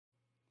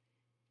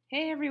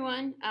Hey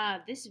everyone,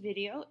 this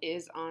video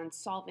is on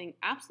solving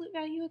absolute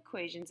value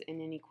equations and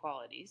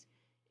inequalities.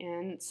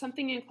 And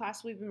something in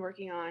class we've been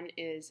working on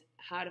is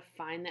how to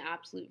find the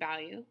absolute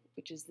value,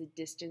 which is the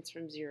distance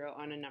from zero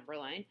on a number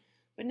line.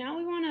 But now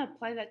we want to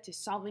apply that to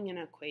solving an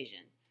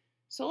equation.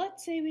 So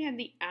let's say we have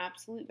the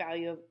absolute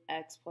value of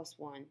x plus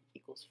 1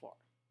 equals 4.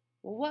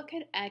 Well, what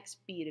could x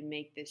be to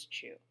make this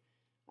true?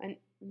 A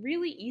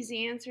really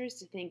easy answer is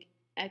to think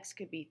x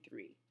could be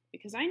 3,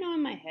 because I know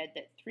in my head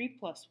that 3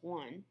 plus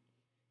 1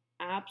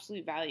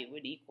 absolute value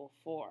would equal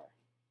 4.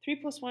 3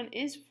 plus 1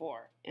 is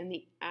 4, and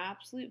the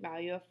absolute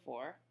value of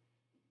 4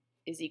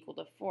 is equal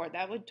to 4.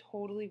 That would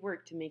totally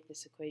work to make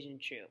this equation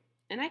true.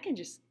 And I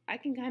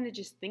can kind of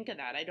just think of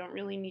that. I don't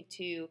really need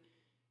to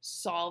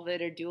solve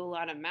it or do a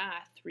lot of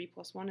math. 3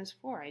 plus 1 is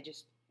 4. I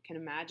just can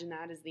imagine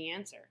that as the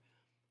answer.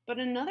 But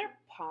another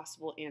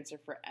possible answer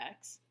for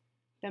x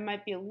that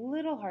might be a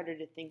little harder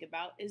to think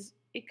about is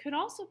it could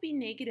also be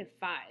negative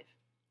 5.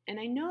 And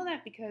I know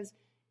that because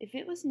if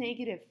it was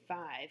negative 5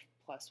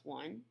 plus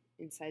 1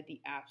 inside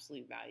the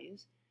absolute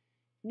values,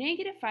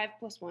 negative 5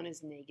 plus 1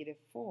 is negative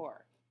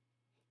 4.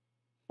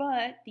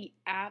 But the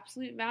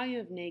absolute value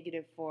of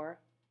negative 4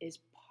 is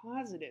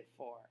positive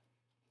 4.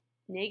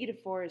 Negative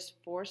 4 is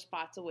 4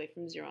 spots away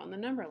from 0 on the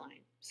number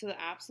line. So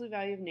the absolute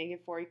value of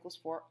negative 4 equals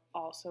 4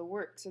 also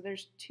works. So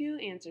there's two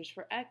answers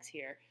for x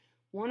here.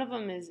 One of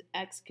them is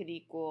x could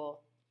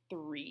equal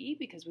 3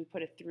 because we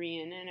put a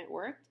 3 in and it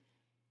worked.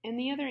 And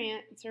the other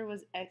answer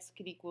was x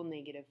could equal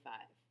negative 5.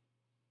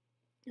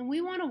 And we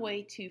want a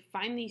way to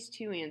find these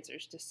two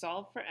answers to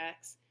solve for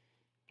x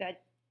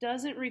that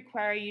doesn't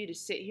require you to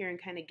sit here and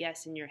kind of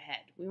guess in your head.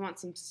 We want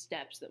some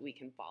steps that we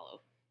can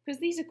follow, because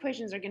these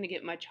equations are going to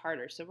get much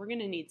harder, so we're going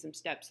to need some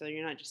steps so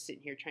you're not just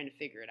sitting here trying to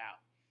figure it out.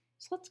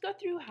 So let's go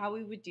through how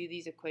we would do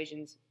these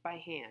equations by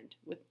hand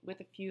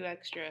with a few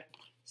extra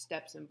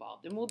steps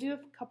involved. And we'll do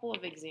a couple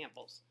of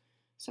examples.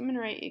 So I'm going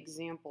to write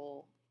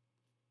example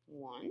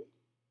 1.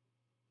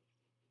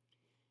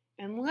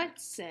 And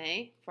let's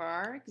say, for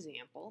our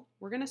example,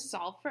 we're going to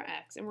solve for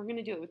x, and we're going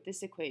to do it with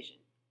this equation.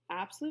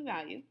 Absolute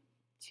value,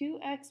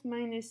 2x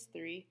minus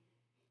 3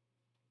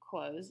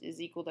 closed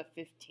is equal to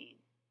 15.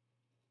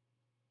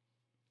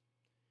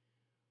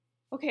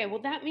 Okay, well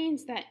that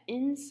means that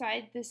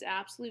inside this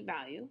absolute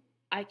value,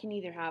 I can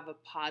either have a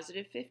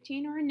positive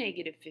 15 or a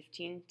negative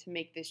 15 to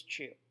make this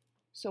true.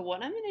 So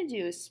what I'm going to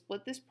do is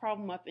split this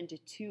problem up into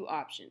two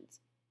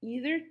options.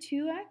 Either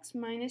 2x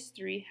minus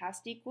 3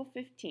 has to equal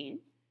 15,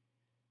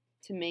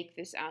 to make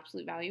this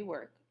absolute value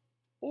work,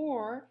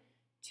 or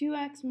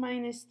 2x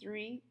minus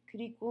 3 could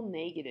equal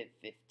negative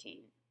 15,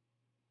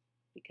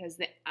 because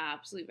the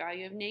absolute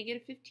value of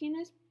negative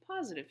 15 is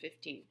positive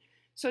 15.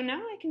 So now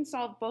I can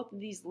solve both of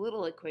these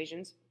little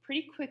equations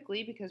pretty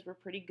quickly because we're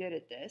pretty good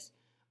at this.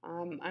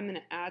 I'm going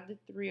to add the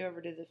 3 over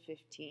to the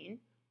 15.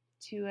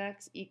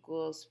 2x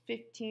equals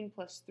 15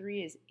 plus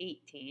 3 is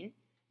 18,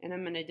 and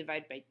I'm going to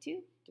divide by 2,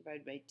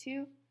 divide by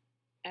 2.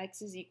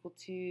 X is equal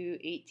to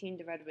 18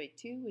 divided by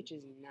 2, which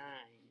is 9.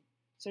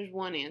 So there's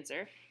one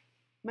answer.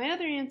 My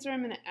other answer,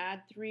 I'm going to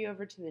add 3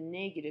 over to the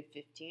negative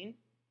 15.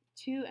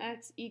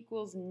 2x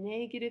equals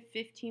negative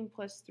 15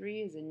 plus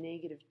 3 is a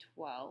negative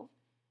 12.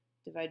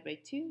 Divide by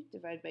 2,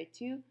 divide by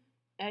 2.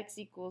 X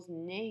equals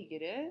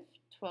negative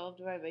 12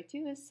 divided by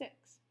 2 is 6.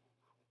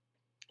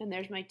 And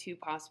there's my two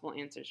possible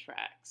answers for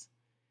x.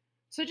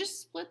 So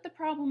just split the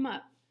problem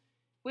up,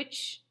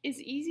 which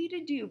is easy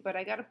to do, but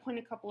I got to point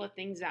a couple of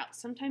things out.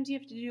 Sometimes you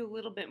have to do a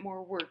little bit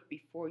more work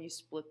before you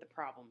split the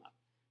problem up.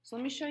 So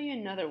let me show you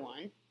another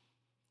one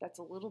that's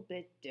a little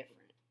bit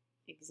different.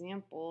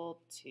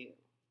 Example 2.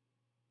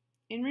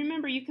 And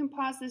remember, you can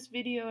pause this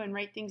video and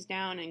write things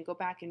down and go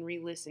back and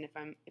re-listen if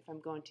I'm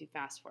going too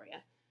fast for you.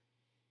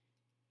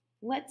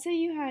 Let's say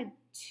you had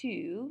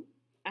 2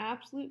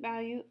 absolute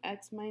value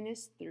x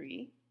minus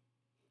 3,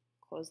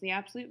 close the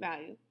absolute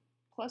value,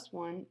 plus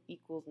 1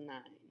 equals 9.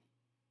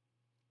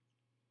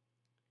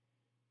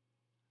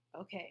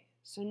 Okay,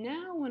 so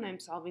now when I'm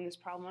solving this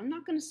problem, I'm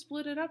not going to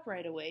split it up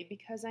right away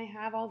because I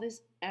have all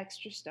this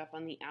extra stuff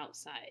on the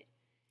outside.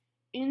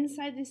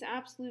 Inside this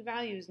absolute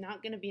value is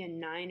not going to be a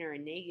 9 or a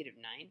negative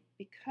 9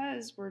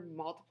 because we're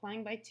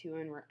multiplying by 2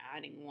 and we're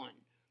adding 1.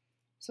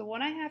 So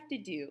what I have to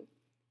do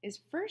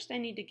is first I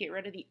need to get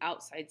rid of the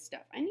outside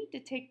stuff. I need to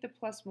take the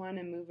plus 1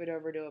 and move it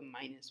over to a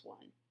minus 1.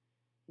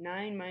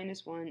 9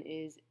 minus 1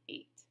 is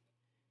 8.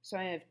 So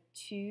I have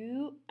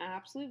 2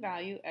 absolute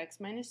value x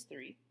minus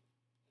 3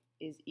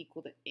 is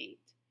equal to 8.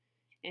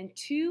 And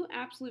 2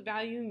 absolute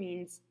value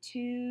means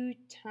 2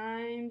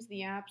 times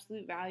the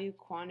absolute value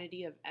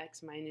quantity of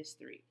x minus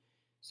 3.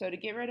 So to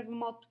get rid of a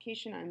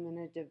multiplication, I'm going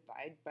to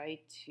divide by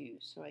 2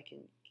 so I can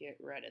get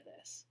rid of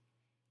this.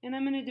 And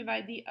I'm going to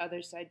divide the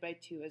other side by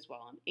 2 as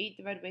well. And 8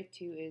 divided by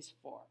 2 is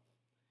 4.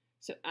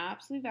 So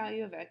absolute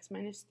value of x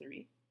minus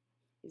 3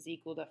 is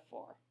equal to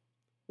 4,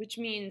 which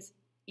means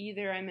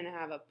either I'm going to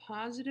have a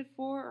positive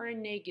 4 or a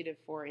negative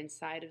 4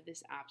 inside of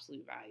this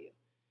absolute value.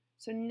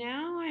 So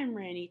now I'm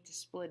ready to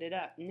split it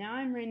up. Now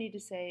I'm ready to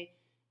say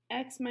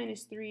x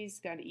minus 3's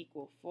got to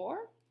equal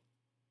 4,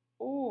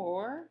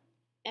 or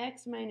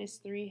x minus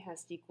 3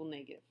 has to equal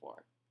negative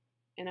 4.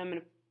 And I'm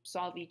going to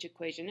solve each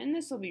equation. And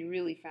this will be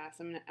really fast.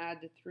 I'm going to add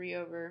the 3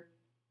 over.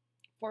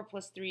 4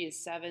 plus 3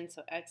 is 7,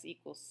 so x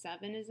equals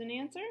 7 is an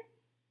answer.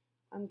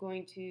 I'm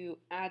going to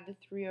add the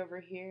 3 over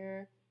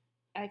here.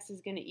 X is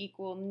going to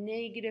equal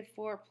negative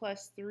 4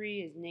 plus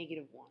 3 is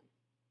negative 1.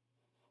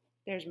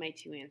 There's my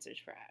two answers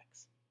for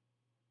x.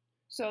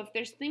 So if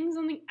there's things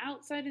on the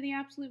outside of the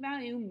absolute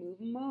value, move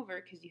them over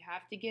because you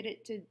have to get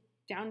it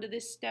down to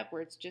this step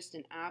where it's just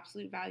an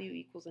absolute value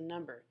equals a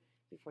number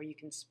before you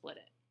can split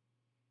it.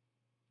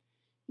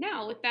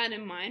 Now, with that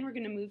in mind, we're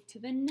going to move to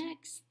the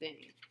next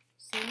thing.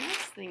 So the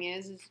next thing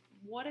is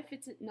what if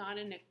it's not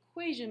an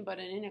equation but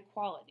an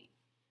inequality?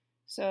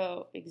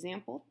 So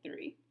example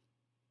 3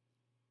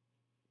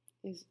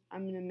 is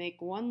I'm going to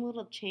make one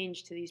little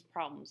change to these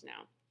problems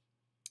now.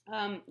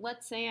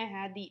 Let's say I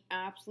had the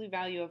absolute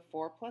value of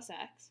 4 plus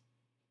x,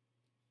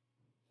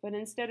 but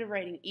instead of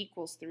writing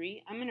equals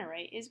 3, I'm going to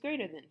write is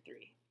greater than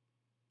 3.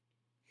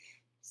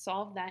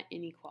 Solve that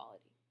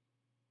inequality.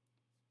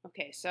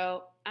 Okay,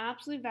 so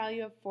absolute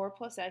value of 4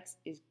 plus x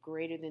is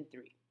greater than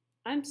 3.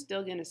 I'm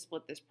still going to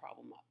split this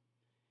problem up.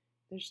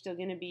 There's still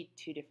going to be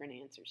two different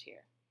answers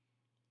here.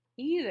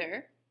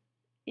 Either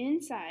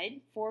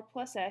inside 4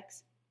 plus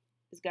x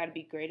has got to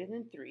be greater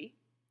than 3,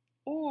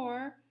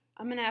 or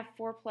I'm going to have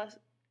 4 plus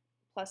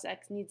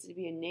x needs to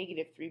be a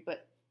negative 3,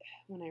 but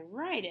when I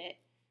write it,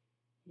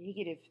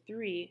 negative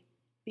 3,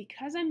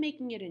 because I'm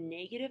making it a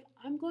negative,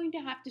 I'm going to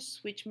have to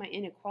switch my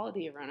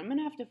inequality around. I'm going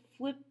to have to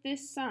flip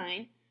this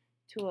sign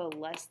to a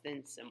less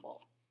than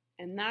symbol.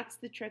 And that's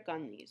the trick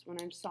on these. When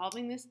I'm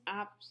solving this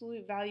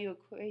absolute value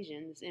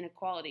equation, this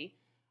inequality,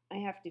 I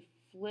have to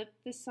flip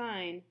the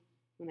sign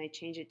when I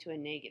change it to a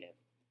negative.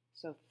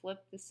 So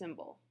flip the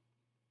symbol.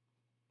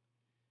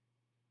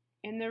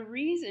 And the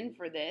reason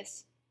for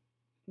this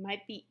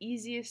might be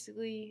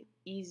easiestly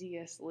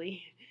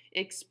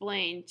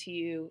explained to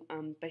you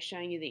by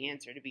showing you the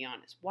answer, to be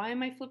honest. Why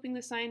am I flipping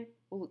the sign?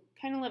 Well,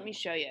 kind of let me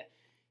show you.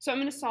 So I'm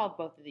going to solve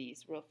both of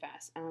these real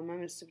fast. I'm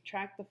going to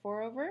subtract the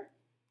 4 over.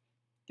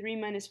 3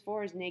 minus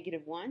 4 is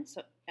negative 1,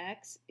 so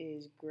x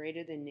is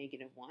greater than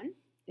negative 1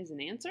 is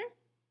an answer.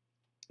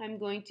 I'm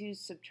going to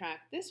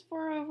subtract this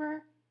 4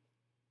 over,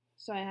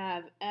 so I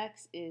have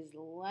x is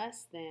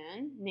less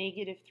than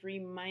negative 3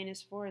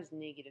 minus 4 is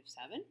negative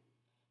 7.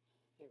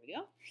 There we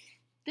go.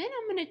 Then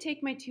I'm going to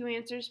take my two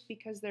answers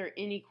because they're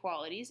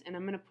inequalities, and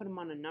I'm going to put them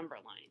on a number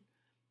line.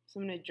 So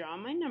I'm going to draw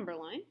my number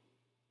line,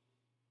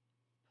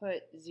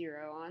 put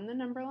 0 on the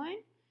number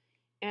line,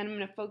 and I'm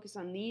going to focus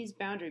on these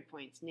boundary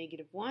points,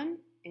 negative 1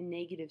 and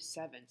negative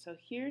 7. So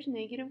here's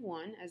negative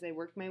 1 as I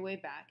work my way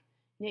back.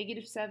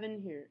 Negative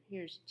 7,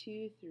 here's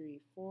 2,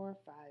 3, 4,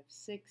 5,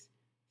 6,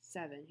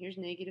 7. Here's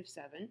negative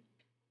 7.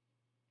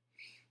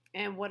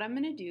 And what I'm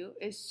going to do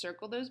is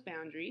circle those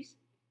boundaries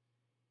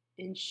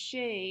and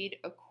shade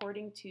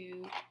according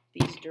to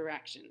these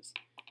directions.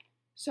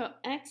 So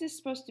x is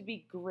supposed to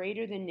be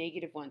greater than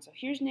negative 1. So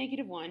here's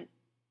negative 1.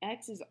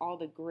 X is all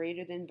the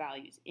greater than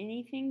values.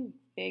 Anything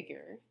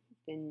bigger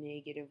than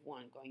negative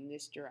 1 going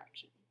this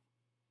direction.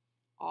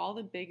 All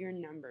the bigger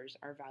numbers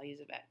are values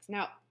of x.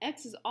 Now,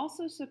 x is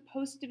also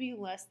supposed to be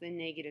less than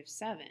negative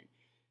 7.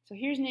 So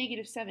here's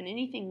negative 7.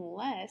 Anything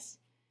less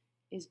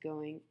is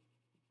going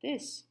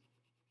this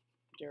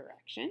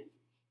direction.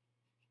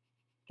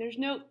 There's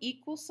no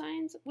equal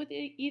signs with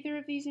either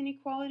of these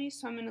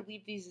inequalities, so I'm going to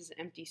leave these as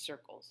empty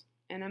circles.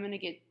 And I'm going to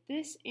get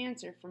this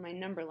answer for my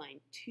number line,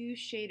 two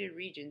shaded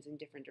regions in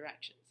different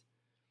directions.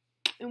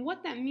 And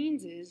what that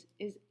means is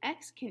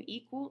x can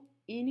equal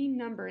any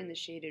number in the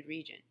shaded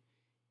region.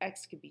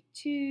 X could be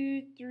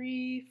 2,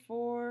 3,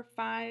 4,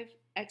 5.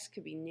 X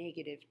could be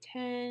negative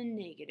 10,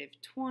 negative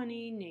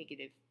 20,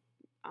 negative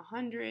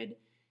 100,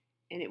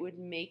 and it would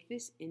make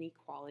this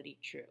inequality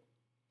true.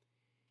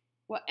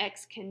 What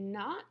x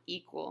cannot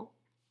equal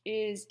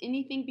is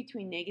anything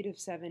between negative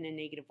 7 and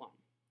negative 1.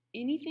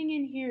 Anything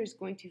in here is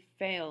going to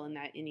fail in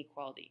that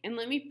inequality. And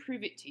let me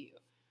prove it to you.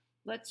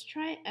 Let's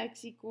try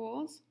x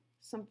equals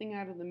something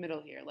out of the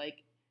middle here,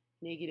 like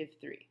negative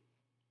 3.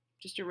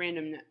 Just a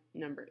random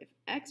number. If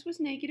x was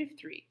negative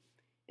 3,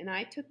 and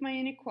I took my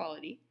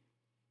inequality,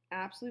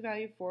 absolute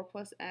value of 4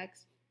 plus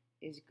x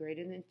is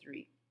greater than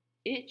 3,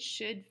 it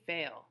should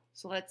fail.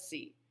 So let's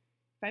see.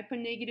 If I put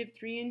negative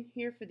 3 in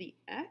here for the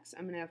x,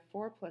 I'm going to have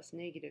 4 plus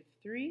negative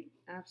 3,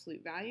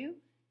 absolute value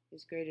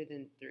is greater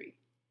than 3.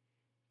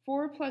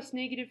 4 plus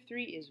negative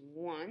 3 is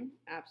 1,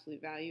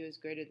 absolute value is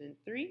greater than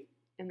 3,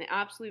 and the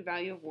absolute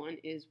value of 1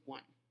 is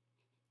 1.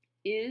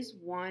 Is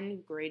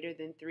 1 greater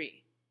than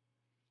 3?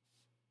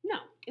 No,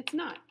 it's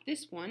not.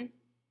 This one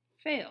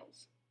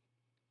fails.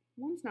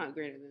 1's not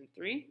greater than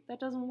 3. That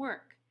doesn't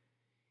work.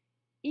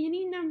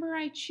 Any number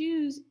I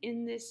choose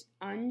in this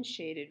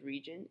unshaded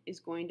region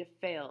is going to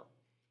fail.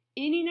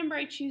 Any number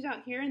I choose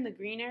out here in the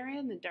green area,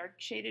 in the dark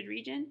shaded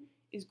region,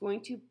 is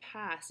going to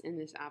pass in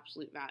this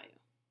absolute value.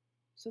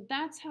 So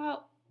that's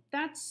how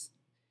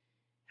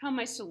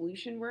my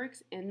solution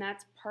works, and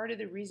that's part of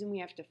the reason we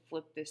have to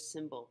flip this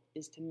symbol,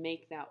 is to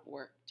make that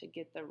work, to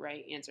get the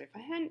right answer. If I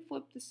hadn't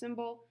flipped the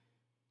symbol,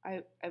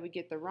 I would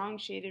get the wrong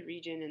shaded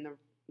region and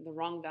the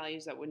wrong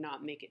values that would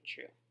not make it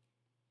true.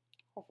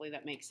 Hopefully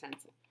that makes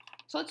sense.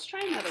 So let's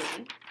try another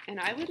one. And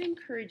I would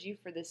encourage you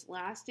for this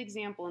last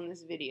example in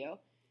this video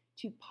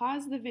to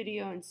pause the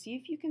video and see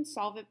if you can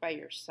solve it by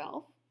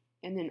yourself,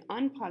 and then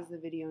unpause the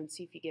video and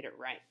see if you get it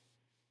right.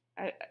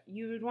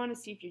 You would want to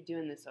see if you're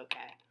doing this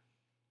okay.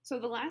 So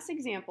the last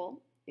example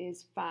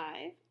is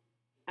 5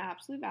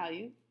 absolute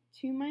value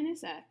 2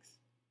 minus x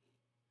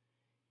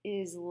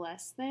is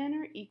less than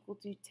or equal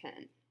to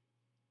 10.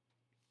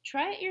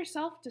 Try it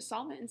yourself to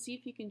solve it and see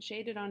if you can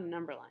shade it on a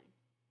number line.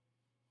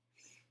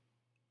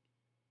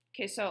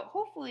 Okay, so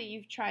hopefully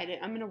you've tried it.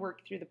 I'm going to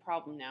work through the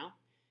problem now.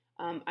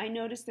 I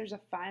noticed there's a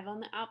 5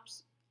 on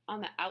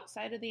the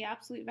outside of the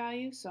absolute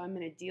value, so I'm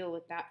going to deal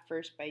with that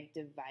first by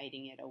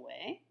dividing it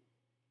away.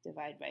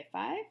 Divide by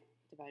 5,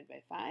 divide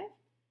by 5.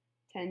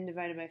 10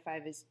 divided by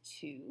 5 is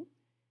 2.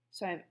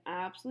 So I have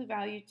absolute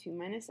value 2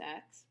 minus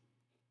x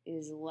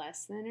is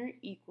less than or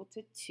equal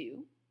to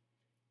 2.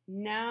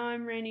 Now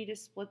I'm ready to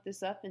split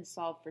this up and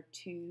solve for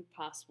 2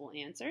 possible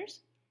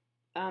answers.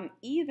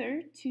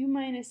 Either 2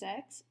 minus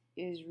x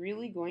is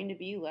really going to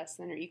be less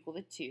than or equal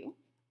to 2,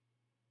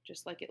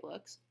 just like it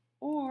looks,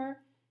 or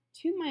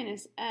 2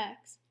 minus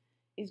x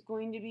is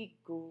going to be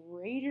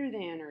greater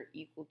than or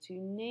equal to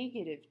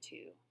negative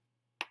 2.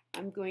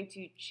 I'm going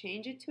to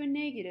change it to a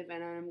negative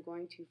and I'm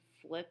going to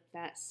flip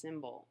that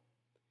symbol.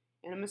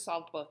 And I'm going to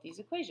solve both these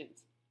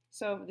equations.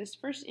 So this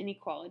first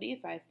inequality,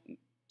 if I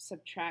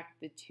subtract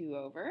the 2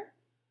 over,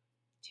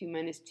 2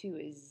 minus 2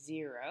 is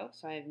 0,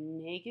 so I have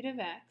negative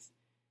x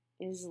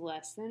is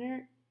less than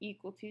or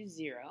equal to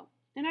 0.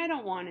 And I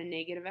don't want a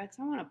negative x,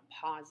 I want a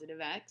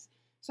positive x.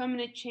 So I'm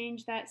going to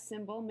change that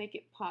symbol, make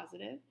it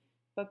positive.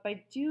 But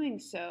by doing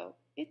so,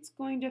 it's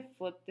going to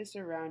flip this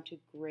around to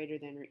greater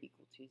than or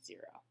equal to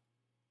 0.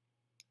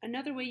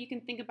 Another way you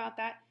can think about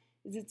that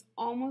is it's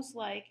almost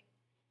like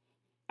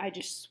I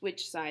just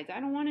switch sides. I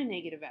don't want a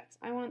negative x.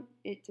 I want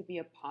it to be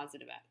a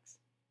positive x.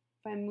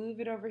 If I move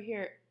it over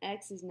here,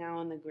 x is now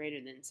on the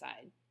greater than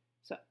side.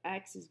 So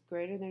x is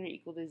greater than or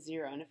equal to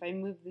 0. And if I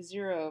move the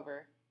 0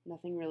 over,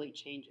 nothing really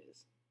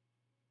changes.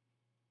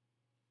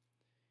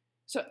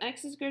 So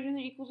x is greater than or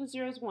equal to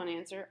 0 is one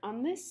answer.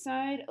 On this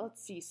side,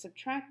 let's see,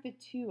 subtract the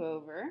 2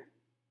 over.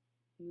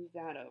 Move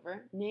that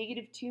over.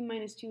 Negative 2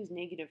 minus 2 is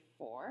negative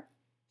 4.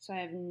 So I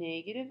have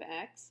negative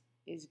x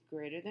is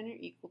greater than or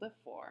equal to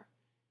 4.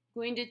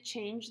 I'm going to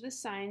change the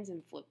signs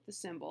and flip the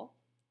symbol.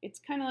 It's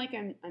kind of like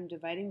I'm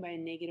dividing by a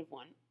negative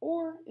 1.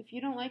 Or if you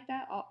don't like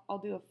that, I'll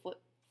do a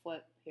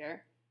flip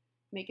here.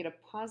 Make it a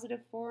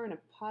positive 4 and a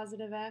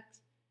positive x.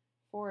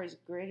 4 is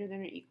greater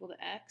than or equal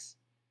to x.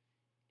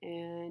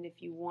 And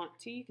if you want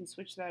to, you can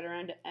switch that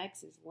around to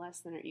x is less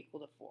than or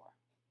equal to 4.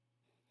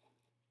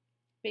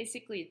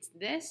 Basically, it's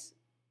this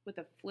with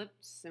a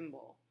flipped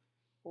symbol,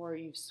 or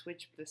you've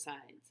switched the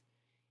sides.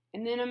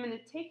 And then I'm going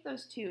to take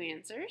those two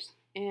answers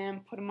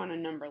and put them on a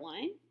number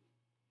line.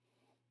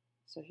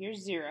 So here's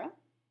 0.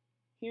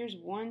 Here's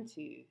 1,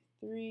 2,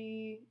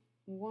 3,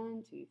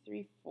 1, 2,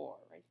 3, 4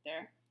 right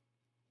there.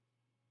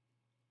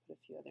 Put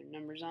a few other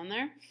numbers on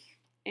there.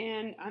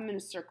 And I'm going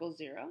to circle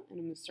 0, and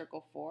I'm going to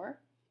circle 4.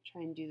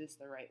 Try and do this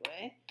the right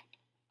way.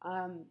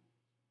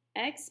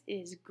 X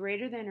is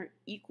greater than or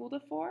equal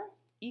to 4.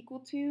 Equal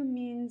to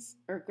means,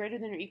 or greater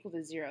than or equal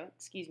to 0,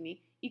 excuse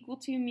me. Equal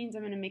to means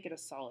I'm going to make it a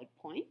solid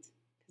point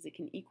because it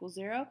can equal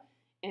 0.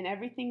 And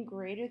everything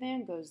greater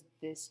than goes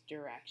this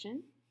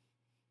direction.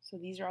 So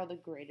these are all the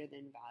greater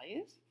than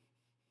values.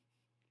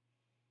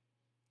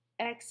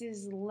 X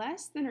is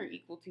less than or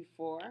equal to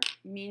 4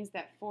 means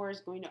that 4 is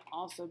going to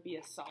also be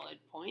a solid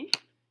point.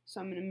 So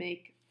I'm going to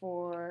make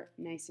 4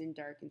 nice and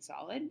dark and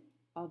solid,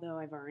 although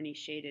I've already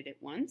shaded it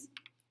once.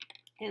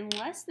 And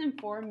less than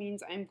 4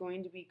 means I'm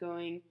going to be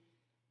going,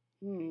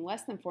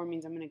 less than 4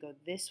 means I'm going to go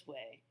this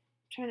way.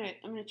 I'm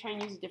going to try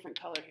and use a different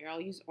color here.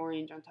 I'll use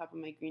orange on top of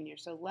my green here.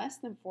 So less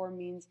than 4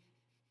 means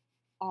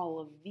all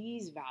of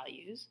these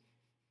values.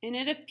 And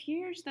it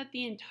appears that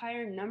the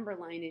entire number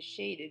line is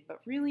shaded, but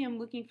really I'm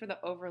looking for the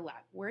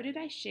overlap. Where did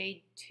I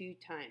shade 2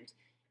 times?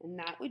 And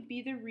that would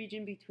be the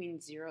region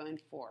between 0 and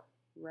 4,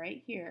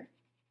 right here.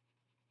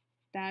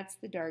 That's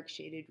the dark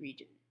shaded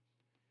region.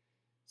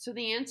 So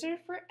the answer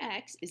for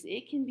x is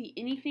it can be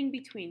anything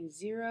between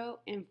 0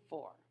 and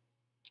 4.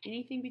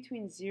 Anything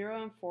between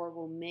 0 and 4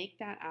 will make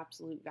that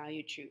absolute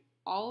value true.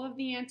 All of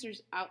the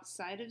answers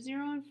outside of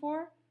 0 and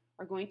 4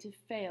 are going to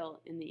fail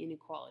in the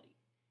inequality.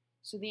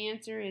 So the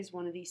answer is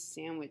one of these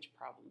sandwich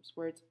problems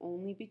where it's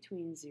only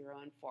between 0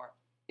 and 4.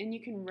 And you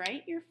can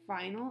write your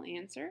final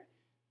answer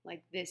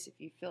like this if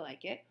you feel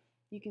like it.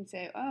 You can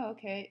say, oh,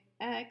 okay,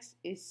 x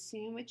is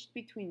sandwiched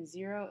between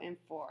 0 and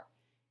 4.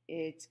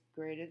 It's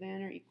greater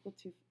than or equal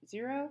to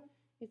 0.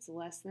 It's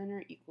less than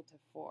or equal to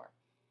 4.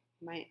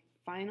 My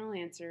final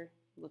answer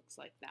looks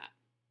like that.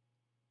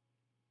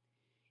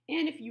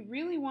 And if you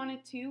really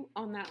wanted to,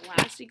 on that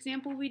last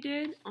example we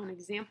did, on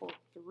example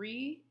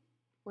 3,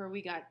 where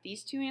we got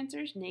these two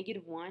answers,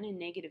 -1 and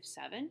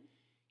 -7,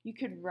 you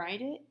could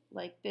write it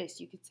like this.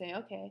 You could say,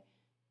 okay,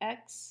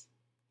 x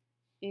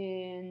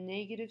in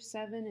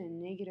 -7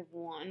 and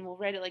 -1. We'll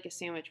write it like a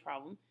sandwich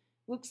problem.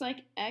 Looks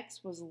like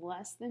x was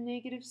less than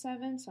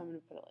 -7, so I'm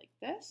going to put it like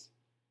this.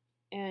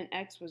 And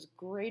x was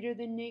greater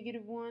than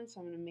 -1, so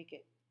I'm going to make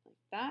it like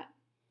that.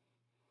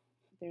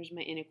 There's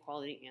my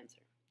inequality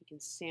answer. You can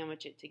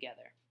sandwich it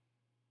together.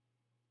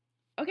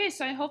 Okay,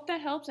 so I hope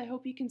that helps. I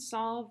hope you can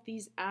solve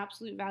these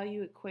absolute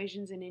value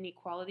equations and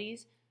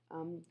inequalities,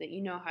 that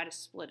you know how to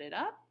split it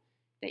up,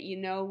 that you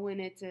know when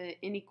it's an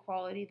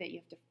inequality that you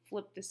have to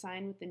flip the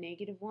sign with the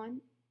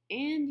 -1,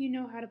 and you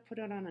know how to put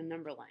it on a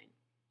number line.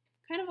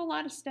 Kind of a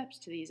lot of steps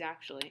to these,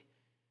 actually.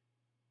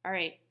 All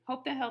right,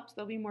 hope that helps.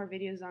 There'll be more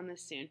videos on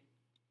this soon.